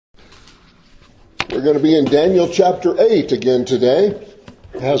We're going to be in Daniel chapter 8 again today.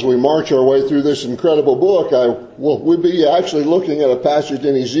 As we march our way through this incredible book, we'll be actually looking at a passage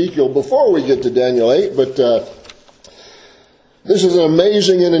in Ezekiel before we get to Daniel 8, but this is an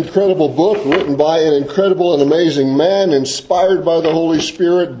amazing and incredible book written by an incredible and amazing man, inspired by the Holy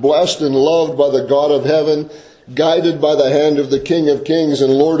Spirit, blessed and loved by the God of heaven, guided by the hand of the King of Kings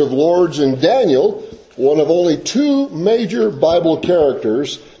and Lord of Lords. And Daniel, one of only two major Bible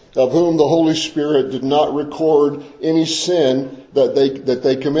characters of whom the Holy Spirit did not record any sin that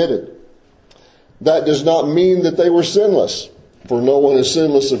they committed. That does not mean that they were sinless, for no one is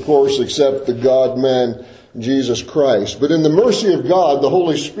sinless, of course, except the God-man, Jesus Christ. But in the mercy of God, the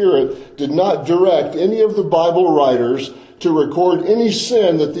Holy Spirit did not direct any of the Bible writers to record any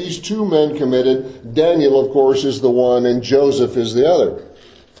sin that these two men committed. Daniel, of course, is the one, and Joseph is the other.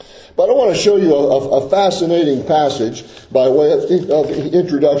 But I want to show you a fascinating passage by way of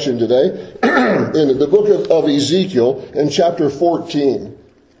introduction today in the book of Ezekiel in chapter 14.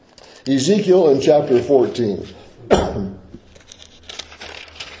 Ezekiel in chapter 14.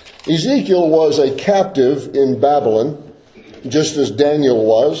 Ezekiel was a captive in Babylon, just as Daniel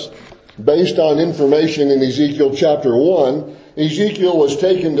was. Based on information in Ezekiel chapter 1, Ezekiel was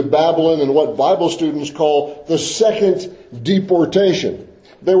taken to Babylon in what Bible students call the second deportation.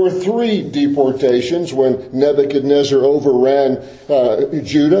 There were three deportations when Nebuchadnezzar overran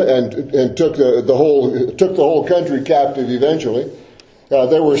Judah and took the whole country captive eventually.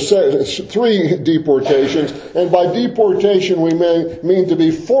 There were three deportations, and by deportation we mean to be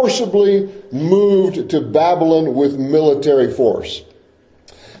forcibly moved to Babylon with military force.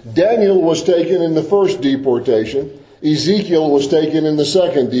 Daniel was taken in the first deportation. Ezekiel was taken in the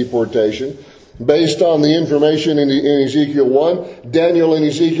second deportation. Based on the information in Ezekiel 1, Daniel and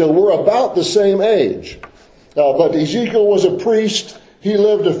Ezekiel were about the same age. But Ezekiel was a priest. He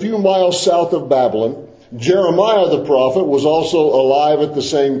lived a few miles south of Babylon. Jeremiah the prophet was also alive at the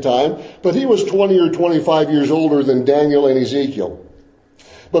same time, but he was 20 or 25 years older than Daniel and Ezekiel.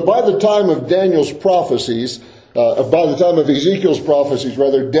 But by the time of Ezekiel's prophecies,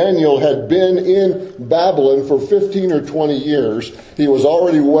 Daniel had been in Babylon for 15 or 20 years. He was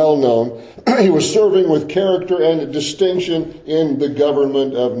already well known. He was serving with character and distinction in the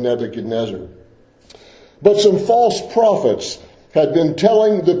government of Nebuchadnezzar. But some false prophets had been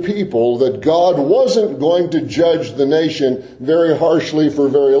telling the people that God wasn't going to judge the nation very harshly for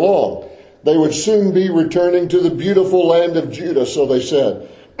very long. They would soon be returning to the beautiful land of Judah, so they said.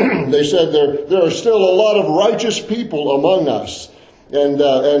 They said there are still a lot of righteous people among us.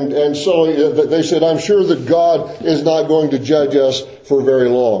 And so they said, I'm sure that God is not going to judge us for very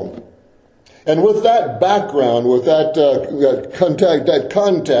long. And with that background, with that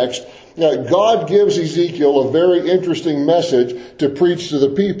context, God gives Ezekiel a very interesting message to preach to the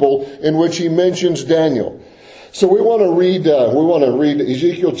people, in which he mentions Daniel. So we want to read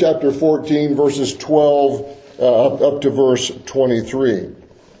Ezekiel chapter 14, verses 12 up to verse 23.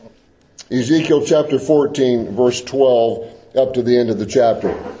 Ezekiel chapter 14, verse 12, up to the end of the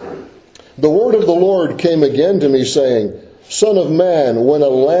chapter. The word of the Lord came again to me, saying, Son of man, when a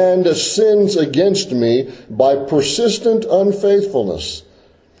land sins against me by persistent unfaithfulness,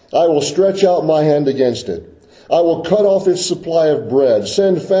 I will stretch out my hand against it. I will cut off its supply of bread,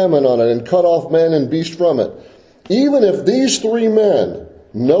 send famine on it, and cut off man and beast from it. Even if these three men,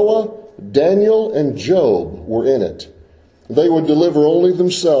 Noah, Daniel, and Job, were in it, they would deliver only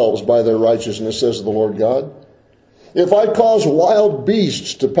themselves by their righteousness, says the Lord God. If I cause wild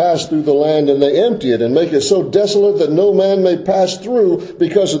beasts to pass through the land, and they empty it and make it so desolate that no man may pass through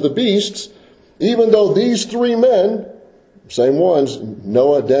because of the beasts, even though these three men, same ones,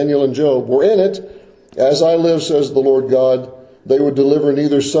 Noah, Daniel, and Job, were in it, as I live, says the Lord God, they would deliver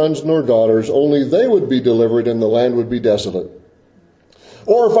neither sons nor daughters, only they would be delivered and the land would be desolate.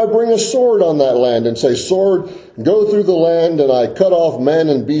 Or if I bring a sword on that land and say, Sword, go through the land, and I cut off man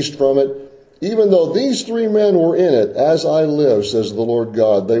and beast from it, even though these three men were in it, as I live, says the Lord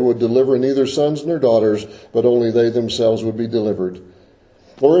God, they would deliver neither sons nor daughters, but only they themselves would be delivered.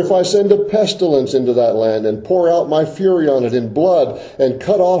 Or if I send a pestilence into that land and pour out my fury on it in blood and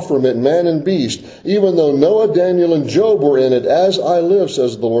cut off from it man and beast, even though Noah, Daniel, and Job were in it, as I live,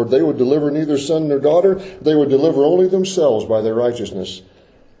 says the Lord, they would deliver neither son nor daughter, they would deliver only themselves by their righteousness.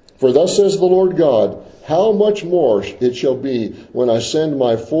 For thus says the Lord God, how much more it shall be when I send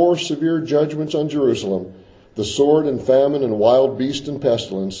my 4 severe judgments on Jerusalem, the sword and famine and wild beast and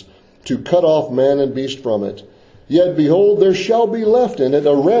pestilence, to cut off man and beast from it. Yet behold, there shall be left in it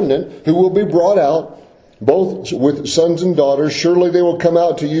a remnant who will be brought out, both with sons and daughters. Surely they will come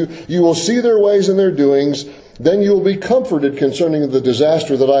out to you. You will see their ways and their doings. Then you will be comforted concerning the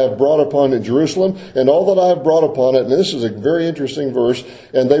disaster that I have brought upon Jerusalem and all that I have brought upon it. And this is a very interesting verse.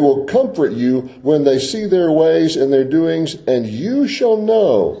 And they will comfort you when they see their ways and their doings. And you shall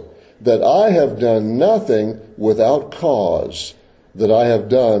know that I have done nothing without cause, that I have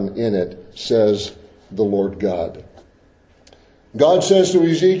done in it, says the Lord God. God says to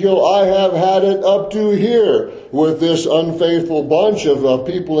Ezekiel, I have had it up to here with this unfaithful bunch of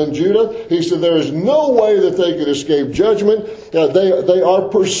people in Judah. He said there is no way that they could escape judgment. They are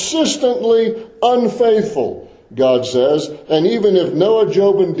persistently unfaithful, God says. And even if Noah,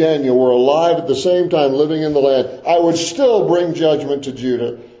 Job, and Daniel were alive at the same time living in the land, I would still bring judgment to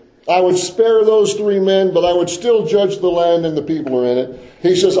Judah. I would spare those three men, but I would still judge the land and the people who are in it.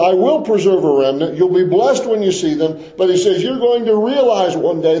 He says, I will preserve a remnant. You'll be blessed when you see them. But he says, you're going to realize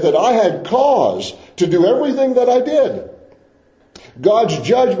one day that I had cause to do everything that I did. God's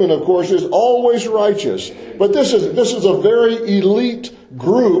judgment, of course, is always righteous. But this is a very elite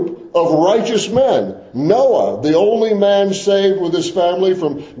group of righteous men. Noah, the only man saved with his family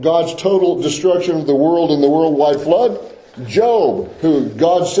from God's total destruction of the world in the worldwide flood. Job, who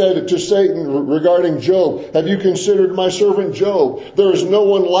God said to Satan regarding Job, have you considered my servant Job? There is no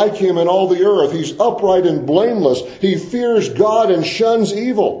one like him in all the earth. He's upright and blameless. He fears God and shuns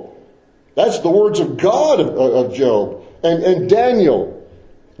evil. That's the words of God of Job. And Daniel,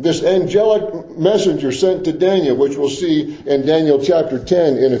 this angelic messenger sent to Daniel, which we'll see in Daniel chapter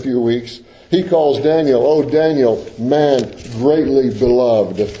 10 in a few weeks. He calls Daniel, oh Daniel, man greatly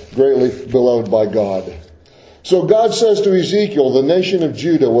beloved by God. So God says to Ezekiel, the nation of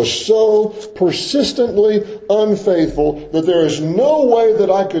Judah was so persistently unfaithful that there is no way that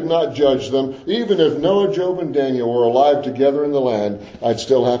I could not judge them. Even if Noah, Job, and Daniel were alive together in the land, I'd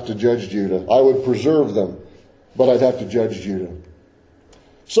still have to judge Judah. I would preserve them, but I'd have to judge Judah.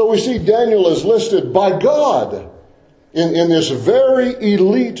 So we see Daniel is listed by God in this very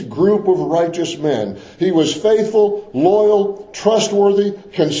elite group of righteous men. He was faithful, loyal, trustworthy,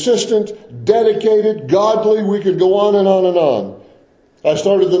 consistent, dedicated, godly. We could go on and on and on. I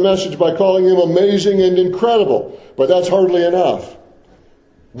started the message by calling him amazing and incredible, but that's hardly enough.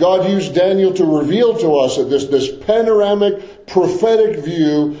 God used Daniel to reveal to us this panoramic, prophetic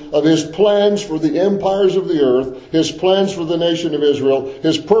view of his plans for the empires of the earth, his plans for the nation of Israel,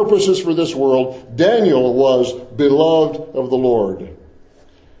 his purposes for this world. Daniel was beloved of the Lord.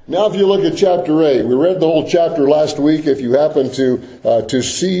 Now if you look at chapter 8, we read the whole chapter last week if you happen to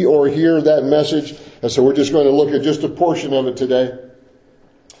see or hear that message. And so we're just going to look at just a portion of it today.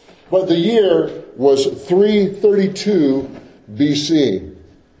 But the year was 332 BC.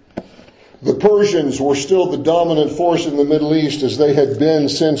 The Persians were still the dominant force in the Middle East as they had been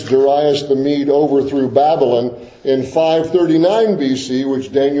since Darius the Mede overthrew Babylon in 539 BC,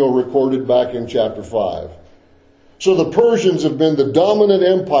 which Daniel recorded back in chapter 5. So the Persians have been the dominant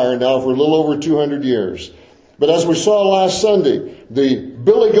empire now for a little over 200 years. But as we saw last Sunday, the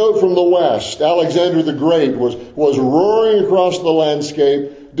billy goat from the west, Alexander the Great, was roaring across the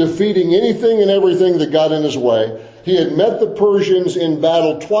landscape, defeating anything and everything that got in his way. He had met the Persians in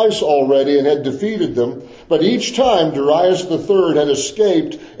battle twice already and had defeated them. But each time Darius III had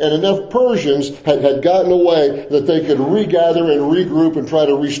escaped and enough Persians had gotten away that they could regather and regroup and try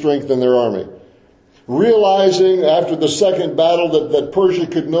to re-strengthen their army. Realizing after the second battle that Persia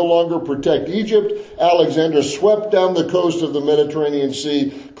could no longer protect Egypt, Alexander swept down the coast of the Mediterranean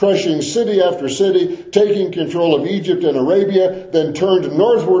Sea, crushing city after city, taking control of Egypt and Arabia, then turned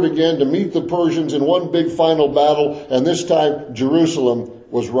northward again to meet the Persians in one big final battle, and this time Jerusalem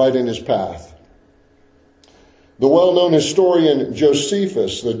was right in his path. The well-known historian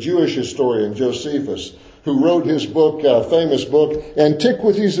Josephus, the Jewish historian Josephus, who wrote his book, famous book,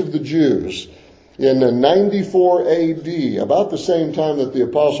 Antiquities of the Jews, in 94 AD, about the same time that the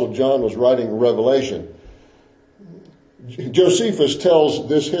Apostle John was writing Revelation, Josephus tells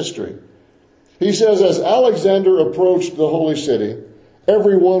this history. He says, as Alexander approached the holy city,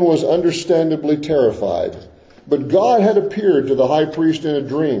 everyone was understandably terrified. But God had appeared to the high priest in a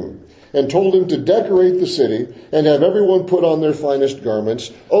dream and told him to decorate the city and have everyone put on their finest garments,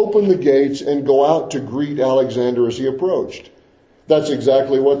 open the gates, and go out to greet Alexander as he approached. That's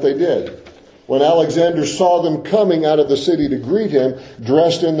exactly what they did. When Alexander saw them coming out of the city to greet him,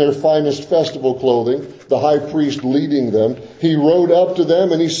 dressed in their finest festival clothing, the high priest leading them, he rode up to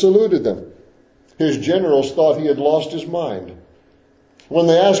them and he saluted them. His generals thought he had lost his mind. When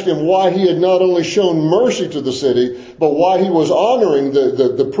they asked him why he had not only shown mercy to the city, but why he was honoring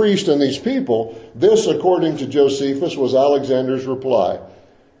the priest and these people, this, according to Josephus, was Alexander's reply.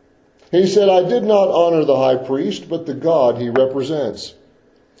 He said, I did not honor the high priest, but the God he represents.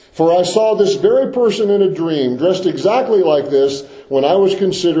 For I saw this very person in a dream, dressed exactly like this, when I was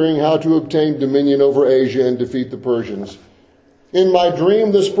considering how to obtain dominion over Asia and defeat the Persians. In my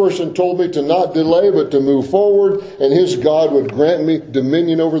dream, this person told me to not delay, but to move forward, and his God would grant me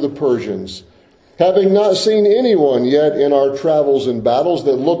dominion over the Persians. Having not seen anyone yet in our travels and battles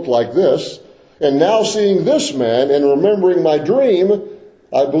that looked like this, and now seeing this man and remembering my dream,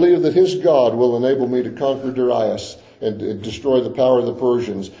 I believe that his God will enable me to conquer Darius and destroy the power of the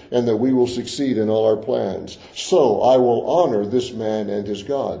Persians, and that we will succeed in all our plans. So I will honor this man and his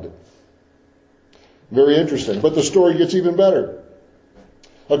God. Very interesting. But the story gets even better.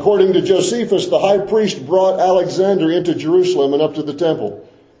 According to Josephus, the high priest brought Alexander into Jerusalem and up to the temple.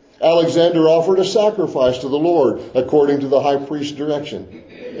 Alexander offered a sacrifice to the Lord according to the high priest's direction,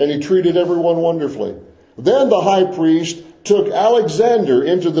 and he treated everyone wonderfully. Then the high priest took Alexander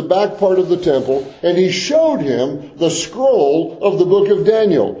into the back part of the temple, and he showed him the scroll of the book of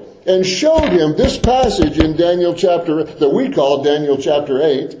Daniel, and showed him this passage in Daniel chapter, that we call Daniel chapter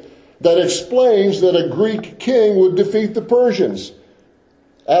 8, that explains that a Greek king would defeat the Persians.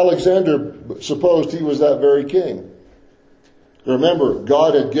 Alexander supposed he was that very king. Remember,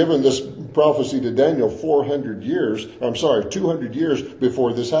 God had given this prophecy to Daniel 200 years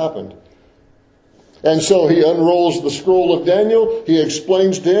before this happened. And so he unrolls the scroll of Daniel. He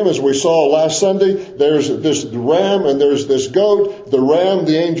explains to him, as we saw last Sunday, there's this ram and there's this goat. The ram,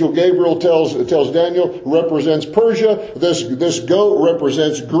 the angel Gabriel tells Daniel, represents Persia. This goat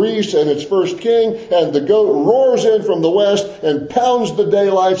represents Greece and its first king. And the goat roars in from the west and pounds the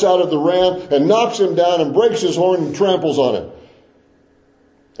daylights out of the ram and knocks him down and breaks his horn and tramples on him.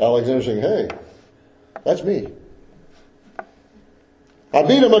 Alexander's saying, hey, that's me. I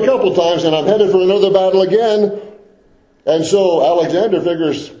beat him a couple times and I'm headed for another battle again. And so Alexander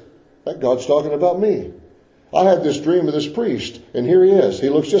figures, that God's talking about me. I had this dream of this priest, and here he is. He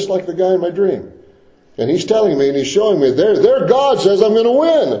looks just like the guy in my dream. And he's telling me and he's showing me, their God says I'm going to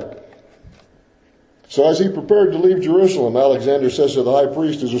win. So as he prepared to leave Jerusalem, Alexander says to the high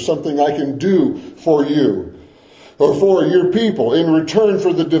priest, is there something I can do for you or for your people in return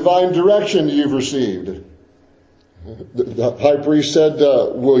for the divine direction you've received? The high priest said,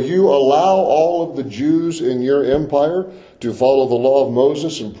 will you allow all of the Jews in your empire to follow the law of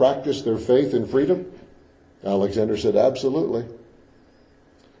Moses and practice their faith and freedom? Alexander said, absolutely.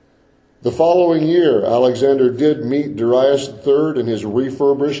 The following year, Alexander did meet Darius III and his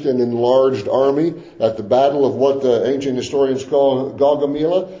refurbished and enlarged army at the battle of what the ancient historians call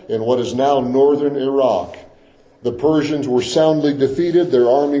Gaugamela in what is now northern Iraq. The Persians were soundly defeated. Their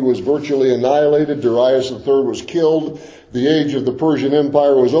army was virtually annihilated. Darius III was killed. The age of the Persian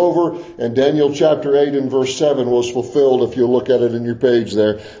Empire was over. And Daniel chapter 8 and verse 7 was fulfilled, if you look at it in your page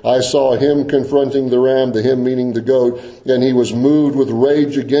there. I saw him confronting the ram, the him meaning the goat, and he was moved with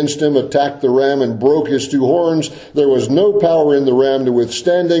rage against him, attacked the ram, and broke his two horns. There was no power in the ram to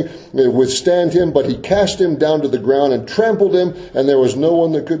withstand him, but he cast him down to the ground and trampled him, and there was no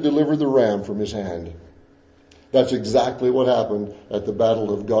one that could deliver the ram from his hand. That's exactly what happened at the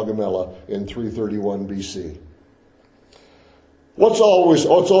Battle of Gaugamela in 331 BC. What's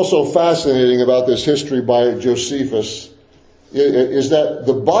also fascinating about this history by Josephus is that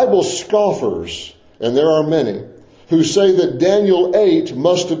the Bible scoffers, and there are many, who say that Daniel 8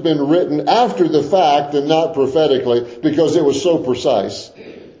 must have been written after the fact and not prophetically because it was so precise.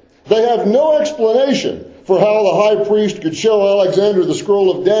 They have no explanation for how the high priest could show Alexander the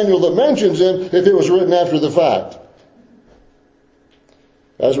scroll of Daniel that mentions him if it was written after the fact.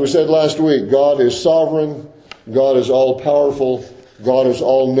 As we said last week, God is sovereign, God is all-powerful, God is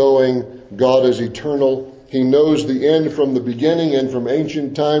all-knowing, God is eternal. He knows the end from the beginning, and from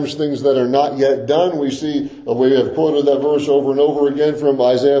ancient times, things that are not yet done. We have quoted that verse over and over again from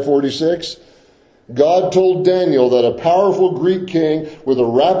Isaiah 46. God told Daniel that a powerful Greek king with a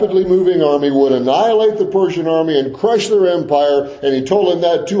rapidly moving army would annihilate the Persian army and crush their empire, and he told him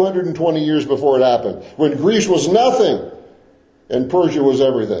that 220 years before it happened, when Greece was nothing and Persia was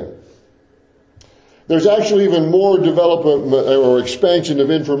everything. There's actually even more development or expansion of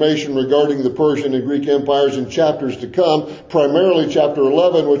information regarding the Persian and Greek empires in chapters to come, primarily chapter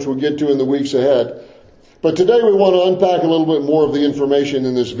 11, which we'll get to in the weeks ahead. But today we want to unpack a little bit more of the information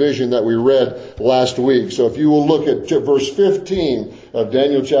in this vision that we read last week. So if you will look at verse 15 of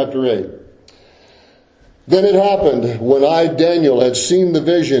Daniel chapter 8. Then it happened, when I, Daniel, had seen the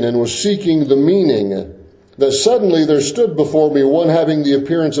vision and was seeking the meaning, that suddenly there stood before me one having the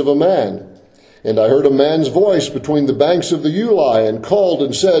appearance of a man. And I heard a man's voice between the banks of the Ulai, and called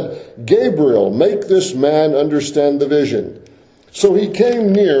and said, Gabriel, make this man understand the vision. So he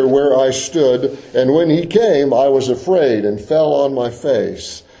came near where I stood, and when he came, I was afraid and fell on my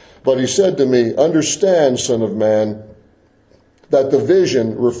face. But he said to me, understand, Son of Man, that the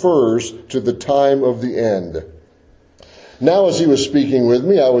vision refers to the time of the end. Now as he was speaking with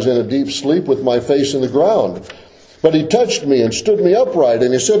me, I was in a deep sleep with my face in the ground. But he touched me and stood me upright,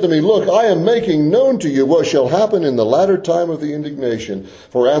 and he said to me, look, I am making known to you what shall happen in the latter time of the indignation,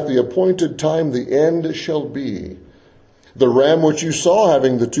 for at the appointed time the end shall be. The ram which you saw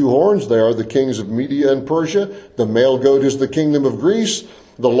having the two horns, they are the kings of Media and Persia. The male goat is the kingdom of Greece.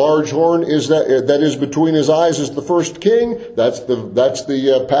 The large horn is that is between his eyes is the first king. That's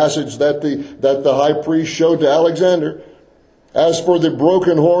the passage that the high priest showed to Alexander. As for the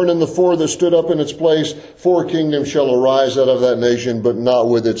broken horn and the four that stood up in its place, 4 kingdoms shall arise out of that nation, but not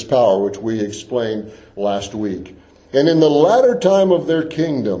with its power, which we explained last week. And in the latter time of their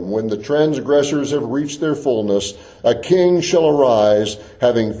kingdom, when the transgressors have reached their fullness, a king shall arise,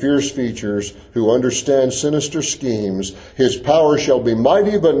 having fierce features, who understands sinister schemes. His power shall be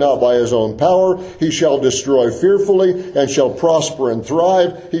mighty, but not by his own power. He shall destroy fearfully, and shall prosper and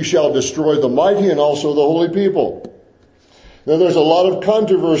thrive. He shall destroy the mighty and also the holy people. Now, there's a lot of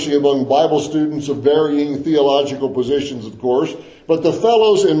controversy among Bible students of varying theological positions, of course, but the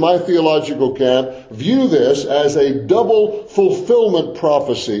fellows in my theological camp view this as a double fulfillment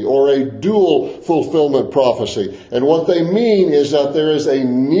prophecy or a dual fulfillment prophecy. And what they mean is that there is a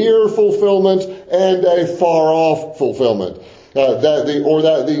near fulfillment and a far off fulfillment. That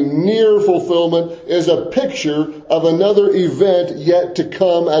the near fulfillment is a picture of another event yet to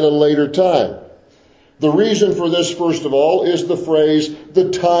come at a later time. The reason for this, first of all, is the phrase, the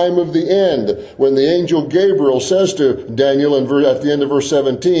time of the end. When the angel Gabriel says to Daniel at the end of verse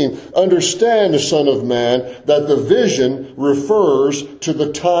 17, understand, Son of Man, that the vision refers to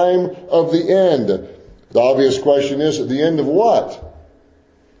the time of the end. The obvious question is, at the end of what?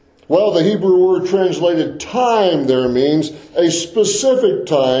 Well, the Hebrew word translated time there means a specific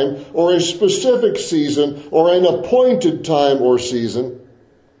time or a specific season or an appointed time or season.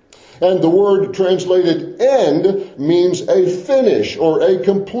 And the word translated end means a finish or a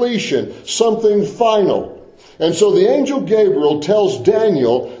completion, something final. And so the angel Gabriel tells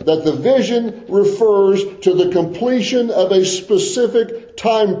Daniel that the vision refers to the completion of a specific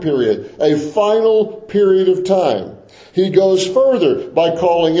time period, a final period of time. He goes further by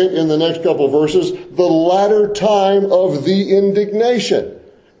calling it, in the next couple of verses, the latter time of the indignation.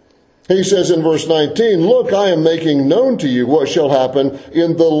 He says in verse 19, look, I am making known to you what shall happen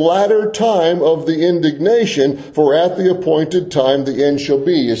in the latter time of the indignation, for at the appointed time the end shall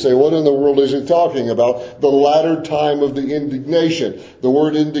be. You say, what in the world is he talking about? The latter time of the indignation. The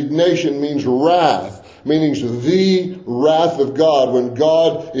word indignation means wrath, meaning the wrath of God. When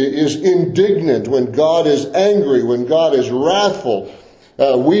God is indignant, when God is angry, when God is wrathful.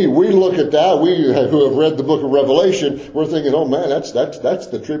 We look at that, we who have read the book of Revelation, we're thinking, oh man, that's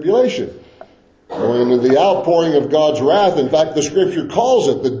the tribulation. When the outpouring of God's wrath, in fact, the scripture calls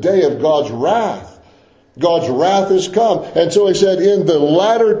it the day of God's wrath. God's wrath has come. And so he said, in the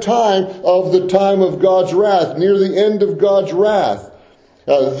latter time of the time of God's wrath, near the end of God's wrath,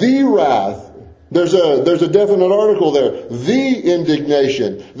 the wrath, there's a definite article there. The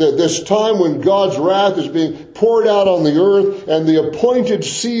indignation. This time when God's wrath is being poured out on the earth and the appointed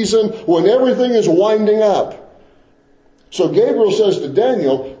season when everything is winding up. So Gabriel says to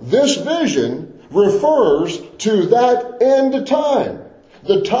Daniel, this vision refers to that end time.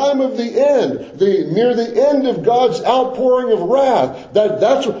 The time of the end. Near the end of God's outpouring of wrath.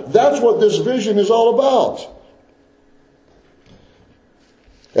 That's what this vision is all about.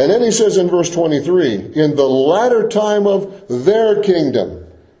 And then he says in verse 23, in the latter time of their kingdom.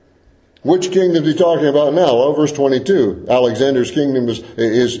 Which kingdom is he talking about now? Well, verse 22. Alexander's kingdom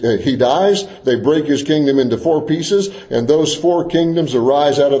is he dies. They break his kingdom into 4 pieces. And those 4 kingdoms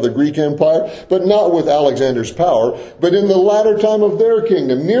arise out of the Greek Empire. But not with Alexander's power. But in the latter time of their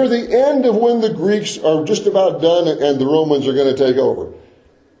kingdom. Near the end of when the Greeks are just about done and the Romans are going to take over.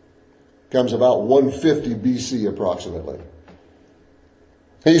 Comes about 150 BC approximately.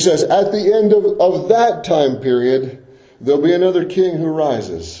 He says, at the end of that time period, there'll be another king who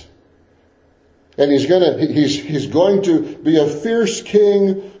rises. And he's going to be a fierce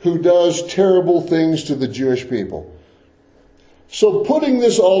king who does terrible things to the Jewish people. So putting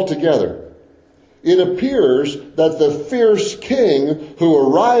this all together, it appears that the fierce king who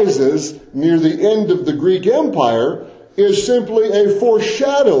arises near the end of the Greek Empire is simply a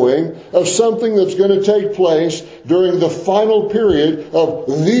foreshadowing of something that's going to take place during the final period of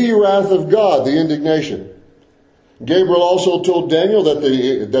the wrath of God, the indignation. Gabriel also told Daniel that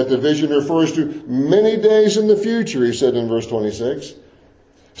the vision refers to many days in the future, he said in verse 26.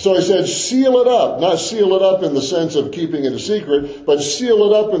 So he said, seal it up, not seal it up in the sense of keeping it a secret, but seal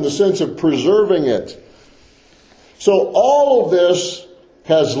it up in the sense of preserving it. So all of this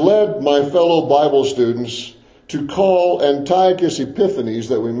has led my fellow Bible students to call Antiochus Epiphanes,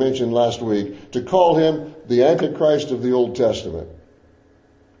 that we mentioned last week, to call him the Antichrist of the Old Testament.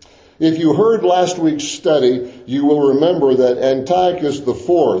 If you heard last week's study, you will remember that Antiochus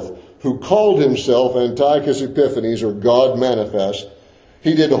IV, who called himself Antiochus Epiphanes, or God Manifest,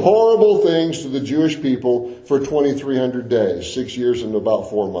 he did horrible things to the Jewish people for 2,300 days, 6 years and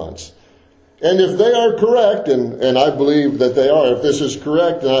about 4 months. And if they are correct, and I believe that they are, if this is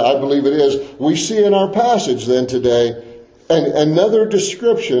correct, and I believe it is, we see in our passage then today another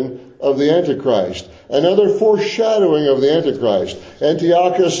description of the Antichrist, another foreshadowing of the Antichrist.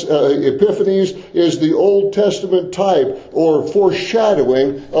 Antiochus Epiphanes is the Old Testament type or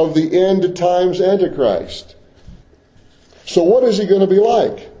foreshadowing of the end times Antichrist. So what is he going to be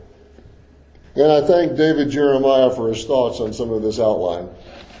like? And I thank David Jeremiah for his thoughts on some of this outline.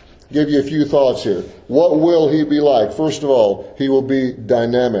 Give you a few thoughts here. What will he be like? First of all, he will be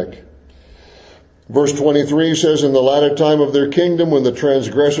dynamic. Verse 23 says, in the latter time of their kingdom, when the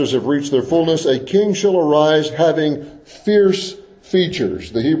transgressors have reached their fullness, a king shall arise having fierce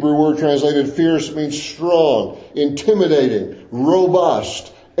features. The Hebrew word translated fierce means strong, intimidating,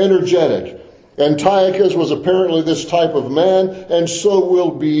 robust, energetic. Antiochus was apparently this type of man, and so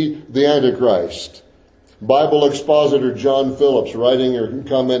will be the Antichrist. Bible expositor John Phillips, writing or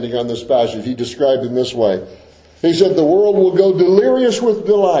commenting on this passage, he described it in this way. He said, the world will go delirious with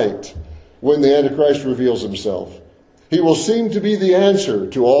delight when the Antichrist reveals himself. He will seem to be the answer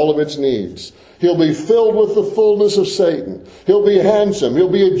to all of its needs. He'll be filled with the fullness of Satan. He'll be handsome. He'll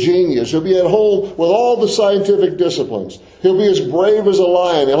be a genius. He'll be at home with all the scientific disciplines. He'll be as brave as a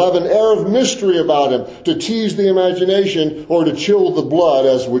lion. He'll have an air of mystery about him to tease the imagination or to chill the blood,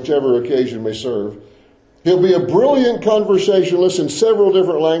 as whichever occasion may serve. He'll be a brilliant conversationalist in several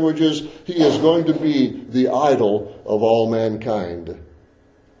different languages. He is going to be the idol of all mankind.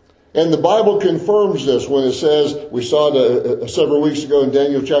 And the Bible confirms this when it says, we saw it several weeks ago in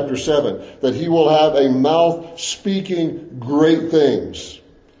Daniel chapter 7, that he will have a mouth speaking great things.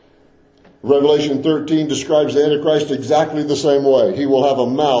 Revelation 13 describes the Antichrist exactly the same way. He will have a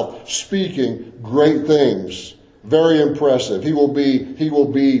mouth speaking great things. Very impressive. He will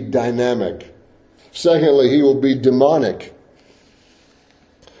be dynamic. Secondly, he will be demonic.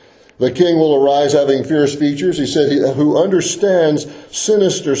 The king will arise having fierce features. He said, who understands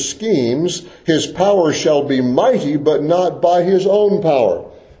sinister schemes, his power shall be mighty, but not by his own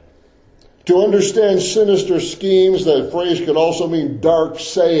power. To understand sinister schemes, that phrase could also mean dark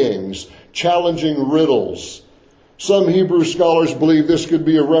sayings, challenging riddles. Some Hebrew scholars believe this could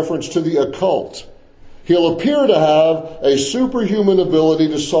be a reference to the occult. He'll appear to have a superhuman ability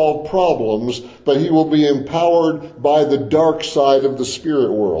to solve problems, but he will be empowered by the dark side of the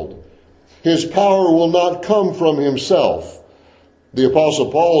spirit world. His power will not come from himself. The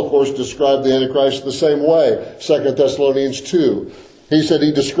Apostle Paul, of course, described the Antichrist the same way, 2 Thessalonians 2. He said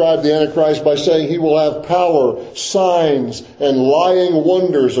he described the Antichrist by saying he will have power, signs, and lying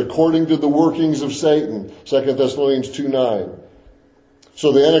wonders according to the workings of Satan, 2 Thessalonians 2:9.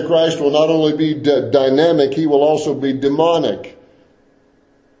 So the Antichrist will not only be dynamic, he will also be demonic.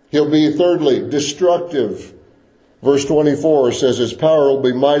 He'll be, thirdly, destructive. Verse 24 says his power will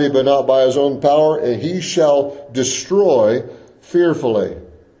be mighty, but not by his own power, and he shall destroy fearfully.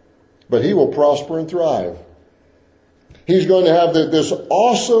 But he will prosper and thrive. He's going to have this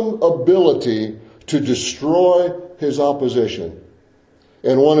awesome ability to destroy his opposition.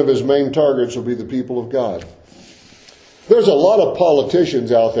 And one of his main targets will be the people of God. There's a lot of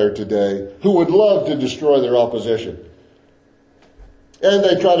politicians out there today who would love to destroy their opposition. And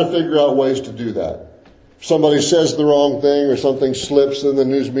they try to figure out ways to do that. If somebody says the wrong thing or something slips, then the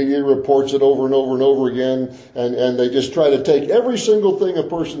news media reports it over and over and over again. And they just try to take every single thing a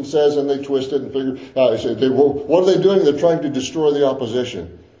person says and they twist it and figure out, what are they doing? They're trying to destroy the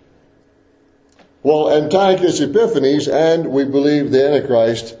opposition. Well, Antiochus Epiphanes, and we believe the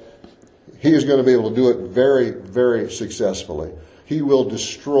Antichrist, he is going to be able to do it very, very successfully. He will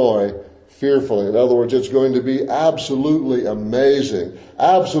destroy fearfully. In other words, it's going to be absolutely amazing,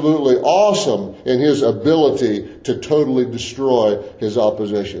 absolutely awesome in his ability to totally destroy his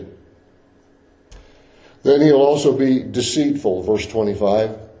opposition. Then he'll also be deceitful, verse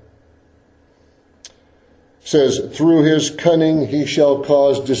 25. Says, through his cunning he shall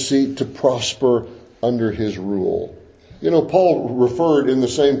cause deceit to prosper under his rule. Paul referred in the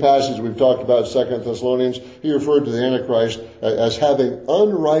same passage we've talked about, 2 Thessalonians, he referred to the Antichrist as having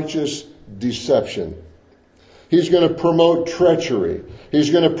unrighteous deception. He's going to promote treachery.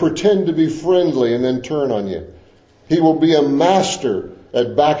 He's going to pretend to be friendly and then turn on you. He will be a master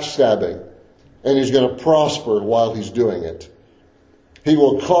at backstabbing, and he's going to prosper while he's doing it. He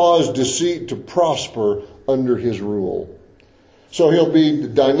will cause deceit to prosper under his rule. So he'll be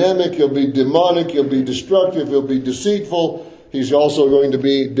dynamic, he'll be demonic, he'll be destructive, he'll be deceitful. He's also going to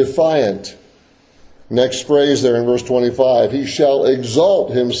be defiant. Next phrase there in verse 25, he shall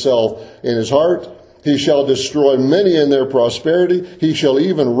exalt himself in his heart. He shall destroy many in their prosperity. He shall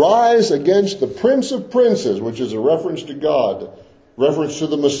even rise against the Prince of Princes, which is a reference to God, reference to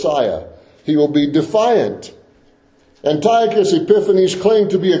the Messiah. He will be defiant. Antiochus Epiphanes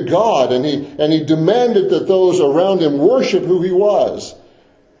claimed to be a god, and he demanded that those around him worship who he was.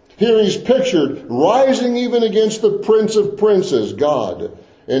 Here he's pictured rising even against the Prince of Princes, God.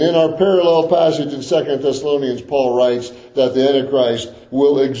 And in our parallel passage in 2 Thessalonians, Paul writes that the Antichrist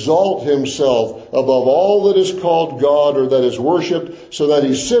will exalt himself above all that is called God or that is worshipped, so that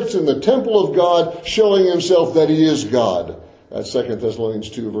he sits in the temple of God, showing himself that he is God. That's 2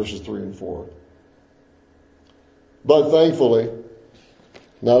 Thessalonians 2, verses 3 and 4. But thankfully,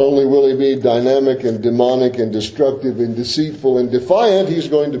 not only will he be dynamic and demonic and destructive and deceitful and defiant, he's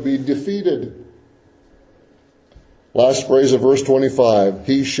going to be defeated. Last phrase of verse 25,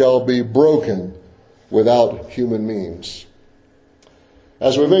 he shall be broken without human means.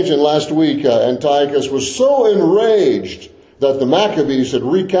 As we mentioned last week, Antiochus was so enraged that the Maccabees had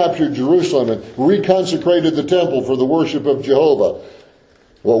recaptured Jerusalem and reconsecrated the temple for the worship of Jehovah,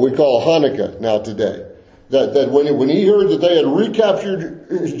 what we call Hanukkah now today. That when he heard that they had recaptured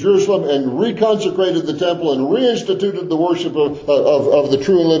Jerusalem and reconsecrated the temple and reinstituted the worship of the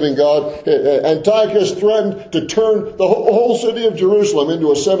true and living God, Antiochus threatened to turn the whole city of Jerusalem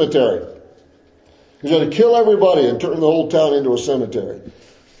into a cemetery. He's going to kill everybody and turn the whole town into a cemetery.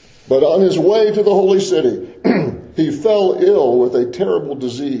 But on his way to the holy city, he fell ill with a terrible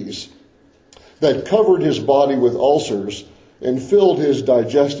disease that covered his body with ulcers and filled his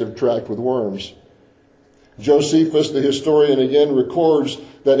digestive tract with worms. Josephus, the historian, again records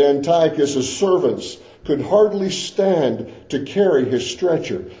that Antiochus' servants could hardly stand to carry his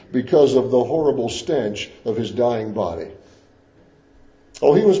stretcher because of the horrible stench of his dying body.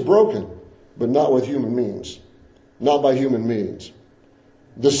 Oh, he was broken, but not with human means. Not by human means.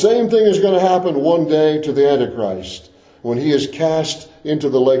 The same thing is going to happen one day to the Antichrist when he is cast into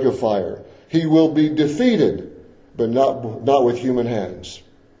the lake of fire. He will be defeated, but not with human hands.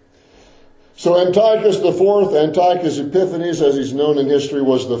 So Antiochus IV, Antiochus Epiphanes, as he's known in history,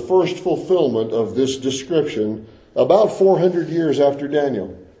 was the first fulfillment of this description about 400 years after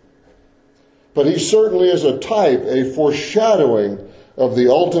Daniel. But he certainly is a type, a foreshadowing of the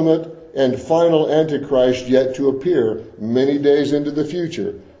ultimate and final Antichrist yet to appear many days into the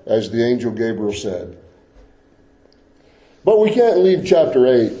future, as the angel Gabriel said. But we can't leave chapter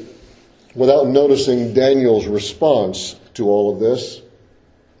 8 without noticing Daniel's response to all of this.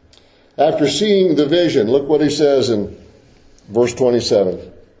 After seeing the vision, look what he says in verse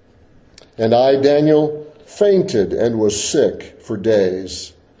 27. And I, Daniel, fainted and was sick for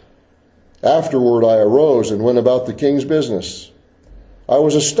days. Afterward I arose and went about the king's business. I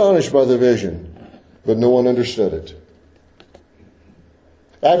was astonished by the vision, but no one understood it.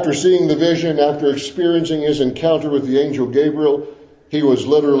 After seeing the vision, after experiencing his encounter with the angel Gabriel, he was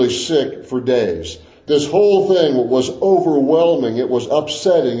literally sick for days. This whole thing was overwhelming. It was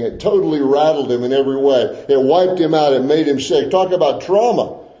upsetting. It totally rattled him in every way. It wiped him out. It made him sick. Talk about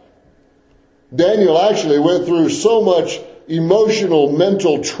trauma. Daniel actually went through so much emotional,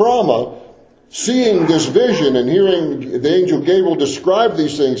 mental trauma, seeing this vision and hearing the angel Gabriel describe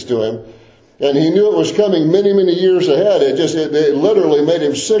these things to him. And he knew it was coming many, many years ahead. It literally made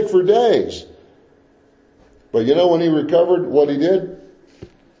him sick for days. But you know when he recovered, what he did?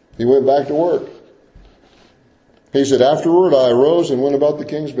 He went back to work. He said, afterward I arose and went about the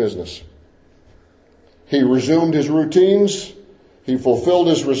king's business. He resumed his routines. He fulfilled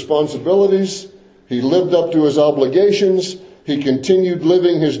his responsibilities. He lived up to his obligations. He continued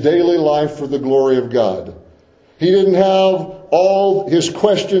living his daily life for the glory of God. He didn't have all his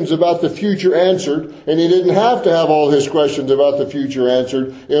questions about the future answered, and he didn't have to have all his questions about the future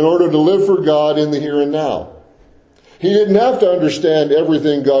answered in order to live for God in the here and now. He didn't have to understand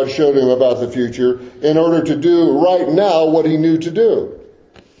everything God showed him about the future in order to do right now what he knew to do.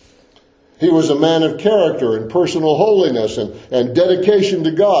 He was a man of character and personal holiness and dedication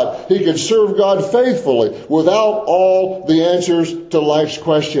to God. He could serve God faithfully without all the answers to life's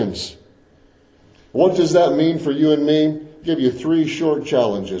questions. What does that mean for you and me? I'll give you 3 short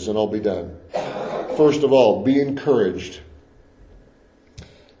challenges and I'll be done. First of all, be encouraged.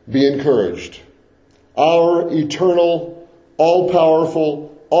 Be encouraged. Our eternal,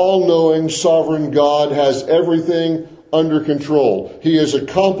 all-powerful, all-knowing, sovereign God has everything under control. He is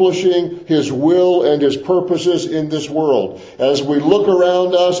accomplishing His will and His purposes in this world. As we look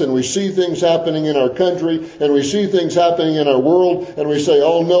around us and we see things happening in our country and we see things happening in our world and we say,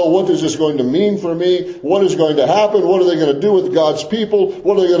 oh no, what is this going to mean for me? What is going to happen? What are they going to do with God's people?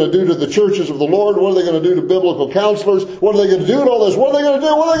 What are they going to do to the churches of the Lord? What are they going to do to biblical counselors? What are they going to do to all this? What are they going to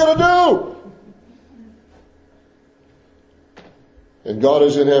do? What are they going to do? And God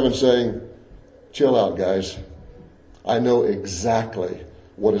is in heaven saying, chill out, guys. I know exactly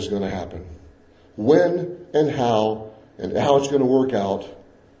what is going to happen. When and how it's going to work out.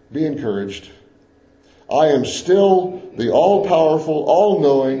 Be encouraged. I am still the all-powerful,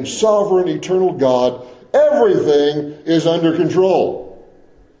 all-knowing, sovereign, eternal God. Everything is under control.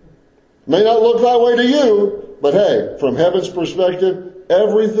 May not look that way to you, but hey, from heaven's perspective,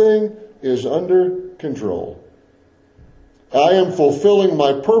 everything is under control. I am fulfilling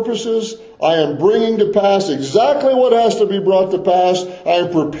my purposes. I am bringing to pass exactly what has to be brought to pass. I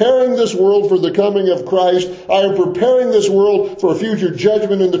am preparing this world for the coming of Christ. I am preparing this world for future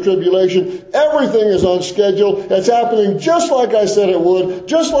judgment in the tribulation. Everything is on schedule. It's happening just like I said it would.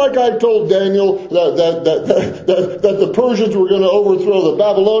 Just like I told Daniel that the Persians were going to overthrow the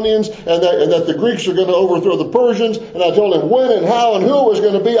Babylonians and that the Greeks are going to overthrow the Persians. And I told him when and how and who it was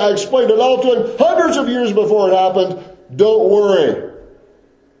going to be. I explained it all to him hundreds of years before it happened. Don't worry.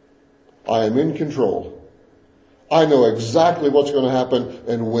 I am in control. I know exactly what's going to happen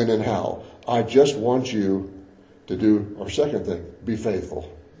and when and how. I just want you to do our second thing. Be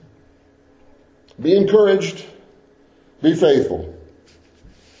faithful. Be encouraged. Be faithful.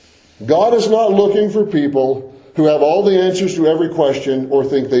 God is not looking for people who have all the answers to every question or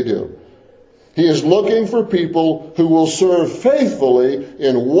think they do. He is looking for people who will serve faithfully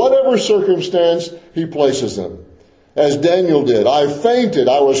in whatever circumstance He places them. As Daniel did. I fainted.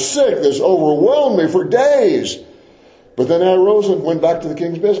 I was sick. This overwhelmed me for days. But then I arose and went back to the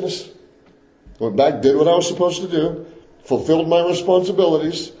king's business. Went back, did what I was supposed to do. Fulfilled my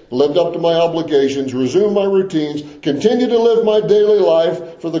responsibilities. Lived up to my obligations. Resumed my routines. Continued to live my daily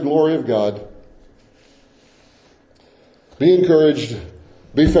life for the glory of God. Be encouraged.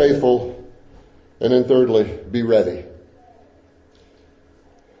 Be faithful. And then thirdly, be ready.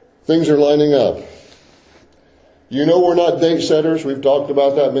 Things are lining up. You know we're not date setters. We've talked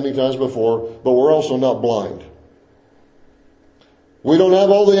about that many times before. But we're also not blind. We don't have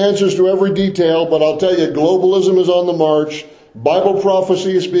all the answers to every detail. But I'll tell you, globalism is on the march. Bible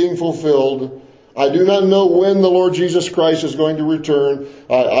prophecy is being fulfilled. I do not know when the Lord Jesus Christ is going to return.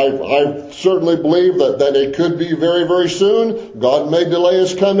 I certainly believe that it could be very, very soon. God may delay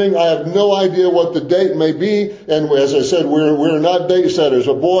His coming. I have no idea what the date may be. And as I said, we're not date setters.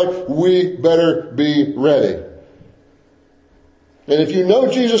 But boy, we better be ready. And if you know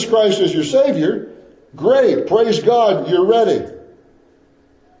Jesus Christ as your Savior, great. Praise God, you're ready.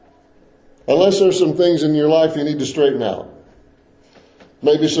 Unless there's some things in your life you need to straighten out.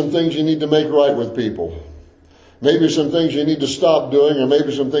 Maybe some things you need to make right with people. Maybe some things you need to stop doing, or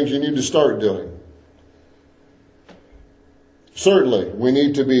maybe some things you need to start doing. Certainly, we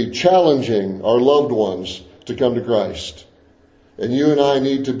need to be challenging our loved ones to come to Christ. And you and I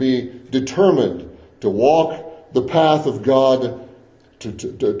need to be determined to walk the path of God,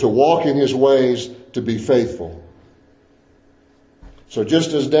 to walk in His ways, to be faithful. So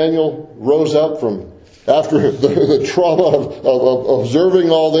just as Daniel rose up from after the trauma of observing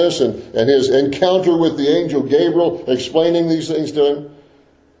all this and his encounter with the angel Gabriel explaining these things to him,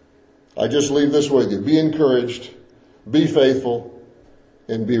 I just leave this with you. Be encouraged, be faithful,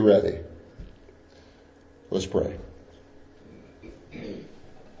 and be ready. Let's pray.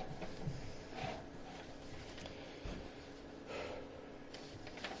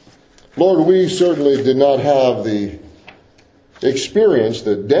 Lord, we certainly did not have the experience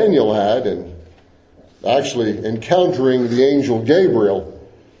that Daniel had in actually encountering the angel Gabriel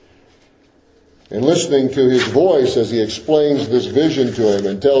and listening to his voice as he explains this vision to him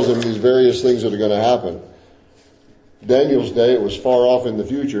and tells him these various things that are going to happen. Daniel's day, it was far off in the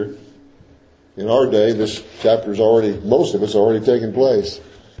future. In our day, this chapter's already, most of it's already taken place.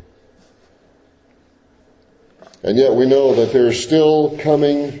 And yet we know that there's still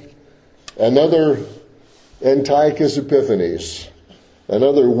coming another Antiochus Epiphanes,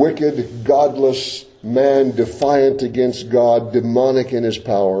 another wicked, godless man, defiant against God, demonic in his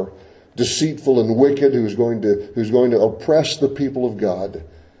power, deceitful and wicked, who's going to oppress the people of God.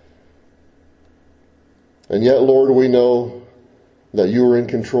 And yet, Lord, we know that you are in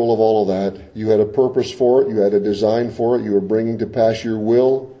control of all of that. You had a purpose for it. You had a design for it. You were bringing to pass your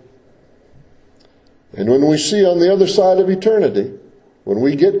will. And when we see on the other side of eternity, when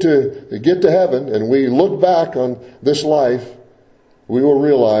we get to heaven and we look back on this life, we will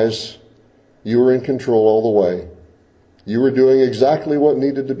realize you were in control all the way. You were doing exactly what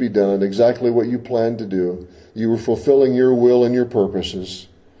needed to be done, exactly what you planned to do. You were fulfilling your will and your purposes.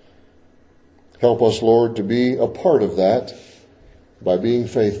 Help us, Lord, to be a part of that by being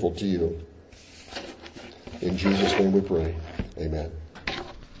faithful to you. In Jesus' name we pray. Amen.